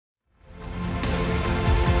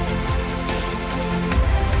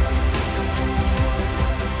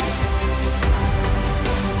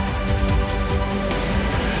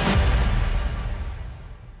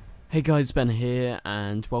Hey guys, Ben here,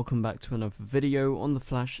 and welcome back to another video on The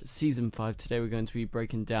Flash Season 5. Today we're going to be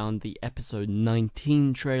breaking down the episode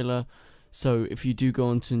 19 trailer. So if you do go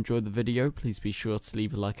on to enjoy the video, please be sure to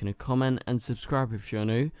leave a like and a comment, and subscribe if you're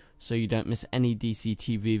new, so you don't miss any DC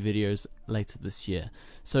TV videos later this year.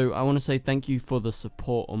 So I want to say thank you for the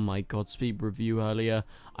support on my Godspeed review earlier.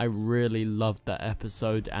 I really loved that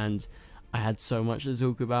episode, and I had so much to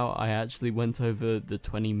talk about. I actually went over the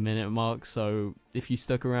 20-minute mark, so if you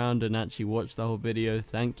stuck around and actually watched the whole video,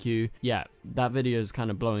 thank you. Yeah, that video is kind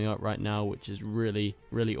of blowing up right now, which is really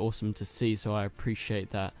awesome to see, so I appreciate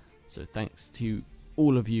that. So thanks to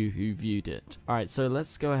all of you who viewed it. Alright, so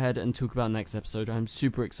let's go ahead and talk about next episode. I'm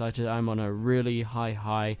super excited. I'm on a really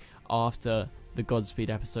high after the Godspeed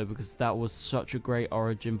episode, because that was such a great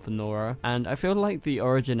origin for Nora, and I feel like the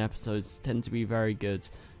origin episodes tend to be very good,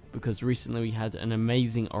 because recently we had an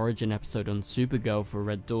amazing origin episode on Supergirl for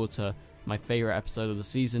Red Daughter, my favourite episode of the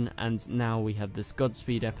season, and now we have this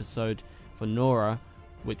Godspeed episode for Nora,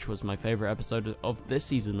 which was my favourite episode of this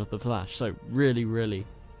season of The Flash. So really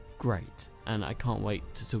great, and I can't wait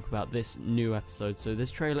to talk about this new episode. So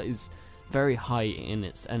this trailer is very high in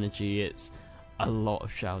its energy, it's a lot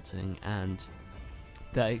of shouting, and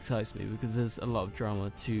that excites me because there's a lot of drama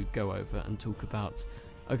to go over and talk about.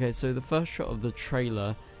 Okay, so the first shot of the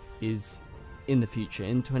trailer is in the future,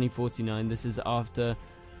 in 2049. This is after,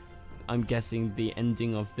 I'm guessing, the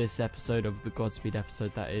ending of this episode, of the Godspeed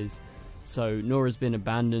episode that is. So Nora's been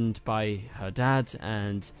abandoned by her dad,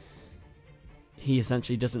 and he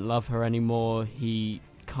essentially doesn't love her anymore. He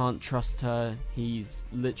can't trust her. He's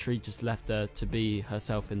literally just left her to be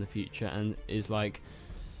herself in the future, and is like,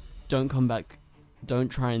 don't come back, don't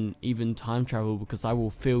try and even time travel, because I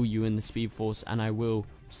will feel you in the Speed Force and I will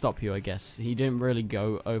stop you, I guess. He didn't really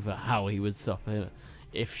go over how he would stop her,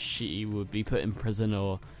 if she would be put in prison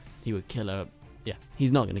or he would kill her. Yeah,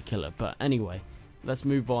 he's not going to kill her, but anyway, let's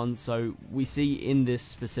move on. So we see in this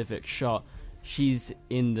specific shot, she's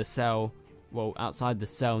in the cell, well, outside the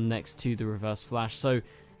cell next to the Reverse Flash. So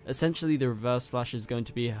essentially the Reverse Flash is going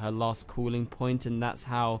to be her last calling point, and that's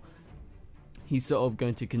how he's sort of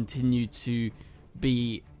going to continue to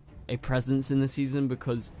be a presence in the season,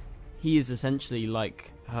 because he is essentially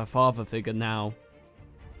like her father figure now,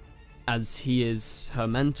 as he is her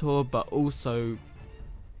mentor, but also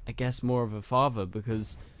I guess more of a father,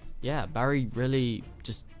 because yeah, Barry really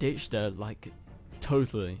just ditched her, like,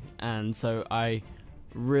 totally. And so I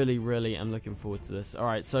really am looking forward to this.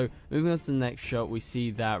 Alright, so moving on to the next shot, we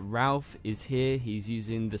see that Ralph is here. He's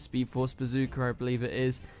using the Speed Force bazooka, I believe it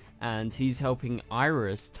is, and he's helping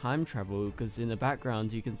Iris time travel, because in the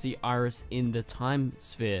background you can see Iris in the time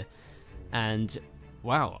sphere. And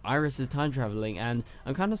wow, Iris is time traveling, and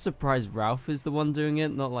I'm kind of surprised Ralph is the one doing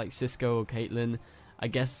it, not like Cisco or Caitlin. I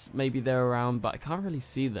guess maybe they're around, but I can't really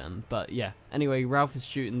see them. But yeah, anyway, Ralph is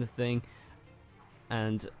shooting the thing,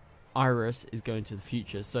 and Iris is going to the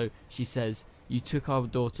future. So she says, you took our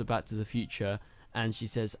daughter back to the future, and she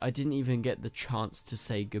says, I didn't even get the chance to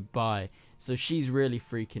say goodbye. So she's really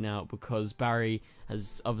freaking out, because Barry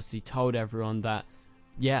has obviously told everyone that,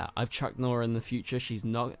 yeah, I've chucked Nora in the future, she's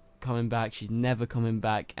not coming back, she's never coming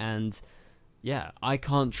back, and yeah, I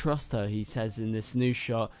can't trust her, he says in this new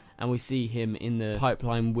shot. And we see him in the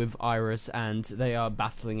pipeline with Iris, and they are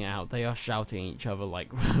battling it out. They are shouting at each other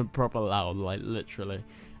like proper loud, like literally.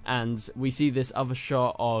 And we see this other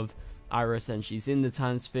shot of Iris, and she's in the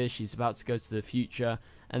time sphere, she's about to go to the future,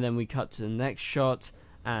 and then we cut to the next shot,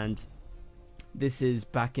 and this is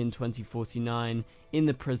back in 2049 in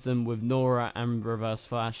the prison with Nora and Reverse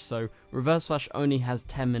Flash. So Reverse Flash only has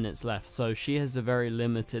 10 minutes left, so she has a very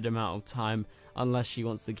limited amount of time, unless she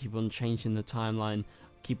wants to keep on changing the timeline,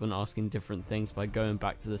 keep on asking different things by going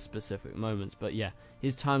back to the specific moments. But yeah,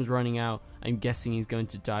 his time's running out. I'm guessing he's going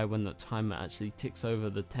to die when the timer actually ticks over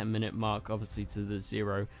the 10-minute mark, obviously to the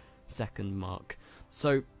 0-second mark.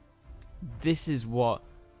 So this is what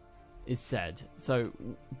is said. So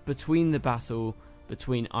between the battle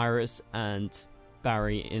between Iris and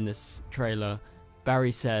Barry in this trailer,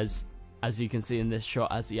 Barry says, as you can see in this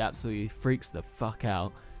shot, as he absolutely freaks the fuck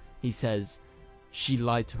out, he says, she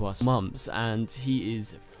lied to us months, and he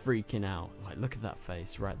is freaking out. Like, look at that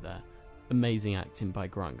face right there. Amazing acting by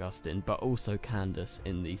Grant Gustin, but also Candace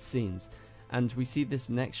in these scenes. And we see this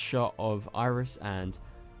next shot of Iris, and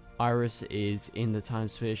Iris is in the time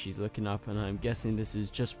sphere, she's looking up, and I'm guessing this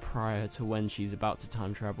is just prior to when she's about to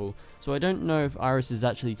time travel. So I don't know if Iris has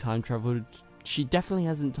actually time traveled. She definitely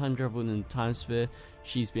hasn't time traveled in the time sphere.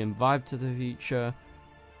 She's been vibed to the future,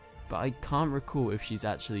 but I can't recall if she's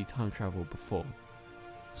actually time traveled before.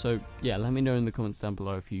 So yeah, let me know in the comments down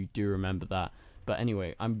below if you do remember that. But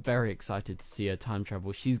anyway, I'm very excited to see her time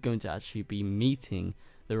travel. She's going to actually be meeting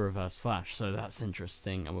the Reverse Flash, so that's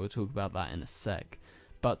interesting, and we'll talk about that in a sec.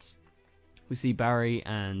 But we see Barry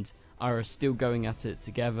and Iris still going at it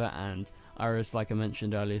together, and Iris, like I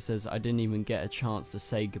mentioned earlier, says, I didn't even get a chance to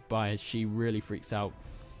say goodbye. She really freaks out.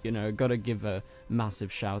 You know, gotta give a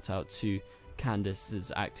massive shout out to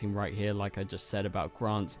Candace's acting right here. Like I just said about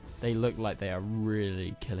Grant, they look like they are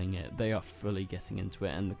really killing it. They are fully getting into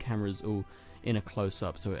it, and the camera's all in a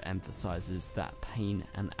close-up, so it emphasizes that pain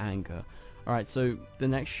and anger. Alright, so the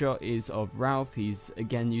next shot is of Ralph. He's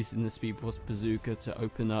again using the Speed Force bazooka to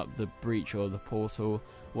open up the breach or the portal,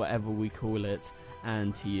 whatever we call it,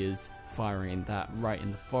 and he is firing that right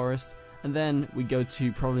in the forest. And then we go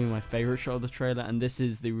to probably my favourite shot of the trailer, and this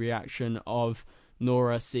is the reaction of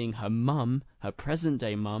Nora seeing her mum, her present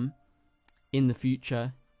day mum, in the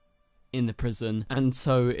future, in the prison. And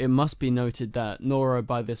so it must be noted that Nora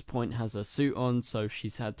by this point has her suit on, so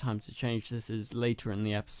she's had time to change. This is later in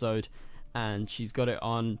the episode, and she's got it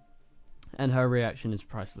on, and her reaction is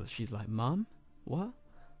priceless. She's like, Mum? What?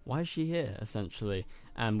 Why is she here, essentially?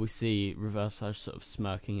 And we see Reverse Flash sort of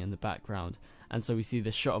smirking in the background. And so we see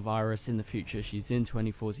the shot of Iris in the future. She's in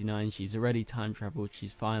 2049, she's already time traveled,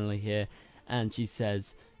 she's finally here, and she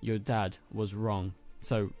says, your dad was wrong.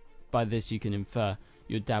 So by this you can infer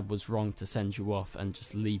your dad was wrong to send you off and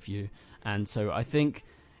just leave you. And so I think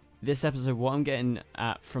this episode, what I'm getting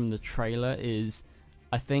at from the trailer is,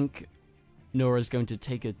 I think Nora's going to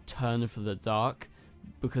take a turn for the dark,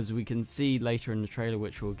 because we can see later in the trailer,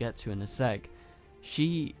 which we'll get to in a sec,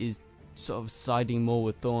 she is sort of siding more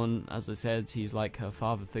with Thawne. As I said, he's like her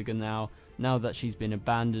father figure now. Now that she's been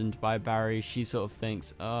abandoned by Barry, she sort of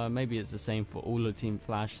thinks, maybe it's the same for all of Team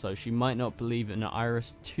Flash, so she might not believe in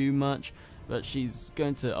Iris too much, but she's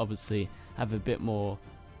going to obviously have a bit more,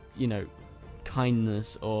 you know,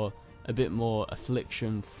 kindness or a bit more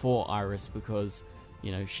affliction for Iris, because,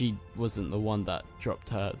 you know, she wasn't the one that dropped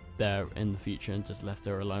her there in the future and just left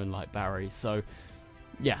her alone like Barry. So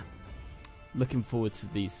yeah, looking forward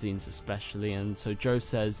to these scenes especially. And so Joe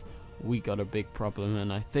says, we got a big problem,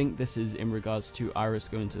 and I think this is in regards to Iris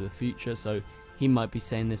going to the future. So he might be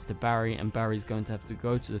saying this to Barry, and Barry's going to have to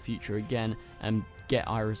go to the future again and get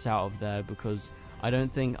Iris out of there, because I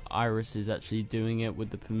don't think Iris is actually doing it with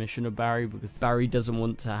the permission of Barry, because Barry doesn't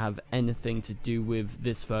want to have anything to do with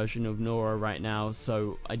this version of Nora right now.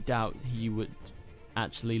 So I doubt he would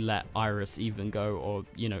actually let Iris even go, or,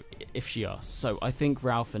 you know, if she asks. So I think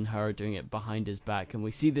Ralph and her are doing it behind his back, and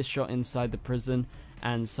we see this shot inside the prison.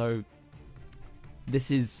 And so this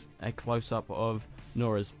is a close-up of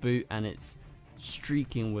Nora's boot, and it's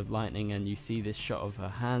streaking with lightning, and you see this shot of her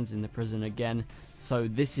hands in the prison again. So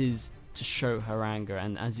this is to show her anger,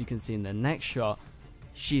 and as you can see in the next shot,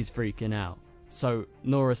 she's freaking out. So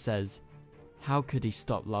Nora says, how could he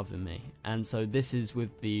stop loving me? And so this is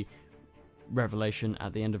with the revelation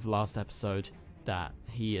at the end of last episode that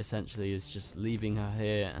he essentially is just leaving her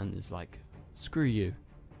here and is like, screw you,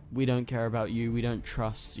 we don't care about you, we don't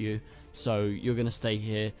trust you, so you're gonna stay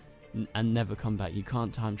here and never come back. You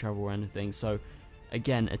can't time travel or anything. So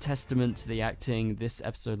again, a testament to the acting. This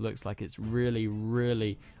episode looks like it's really,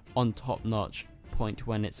 really on top notch point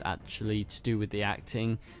when it's actually to do with the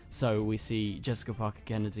acting. So we see Jessica Parker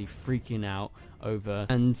Kennedy freaking out over,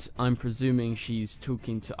 and I'm presuming she's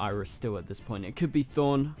talking to Iris still at this point. It could be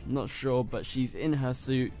Thawne, not sure, but she's in her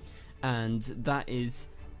suit, and that is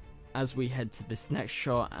as we head to this next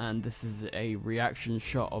shot, and this is a reaction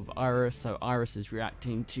shot of Iris. So Iris is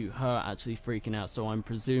reacting to her actually freaking out, so I'm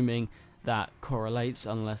presuming that correlates,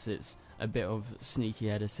 unless it's a bit of sneaky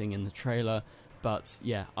editing in the trailer. But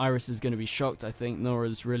yeah, Iris is going to be shocked. I think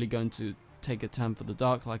Nora's really going to take a turn for the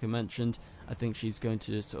dark, like I mentioned. I think she's going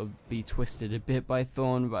to sort of be twisted a bit by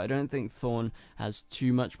Thawne, but I don't think Thawne has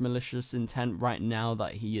too much malicious intent right now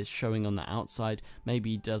that he is showing on the outside.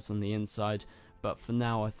 Maybe he does on the inside, but for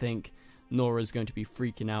now I think Nora's going to be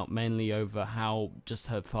freaking out mainly over how just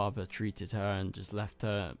her father treated her and just left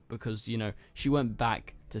her, because, you know, she went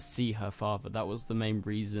back to see her father. That was the main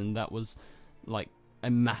reason. That was like a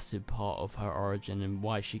massive part of her origin and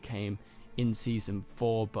why she came in season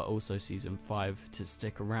 4 but also season 5 to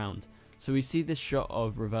stick around. So we see this shot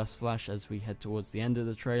of Reverse Flash as we head towards the end of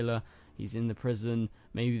the trailer. He's in the prison.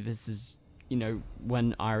 Maybe this is, you know,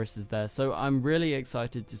 when Iris is there. So I'm really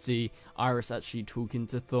excited to see Iris actually talking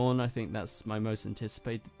to Thawne. I think that's my most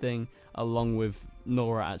anticipated thing, along with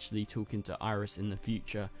Nora actually talking to Iris in the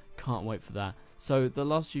future. Can't wait for that. So the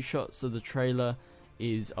last few shots of the trailer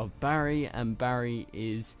is of Barry, and Barry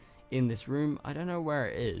is in this room. I don't know where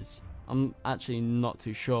it is. I'm actually not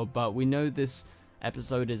too sure, but we know this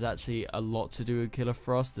episode is actually a lot to do with Killer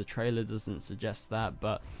Frost. The trailer doesn't suggest that,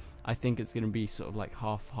 but I think it's going to be sort of like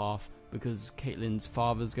half-half, because Caitlyn's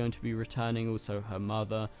father's going to be returning, also her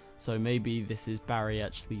mother, so maybe this is Barry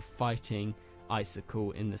actually fighting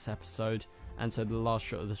Icicle in this episode. And so the last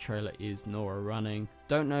shot of the trailer is Nora running.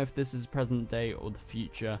 Don't know if this is present day or the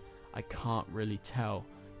future, I can't really tell.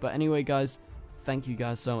 But anyway guys, thank you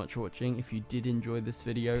guys so much for watching. If you did enjoy this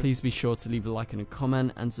video, please be sure to leave a like and a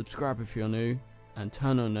comment, and subscribe if you're new, and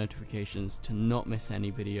turn on notifications to not miss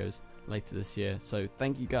any videos later this year. So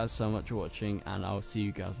thank you guys so much for watching, and I'll see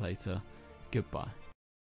you guys later. Goodbye.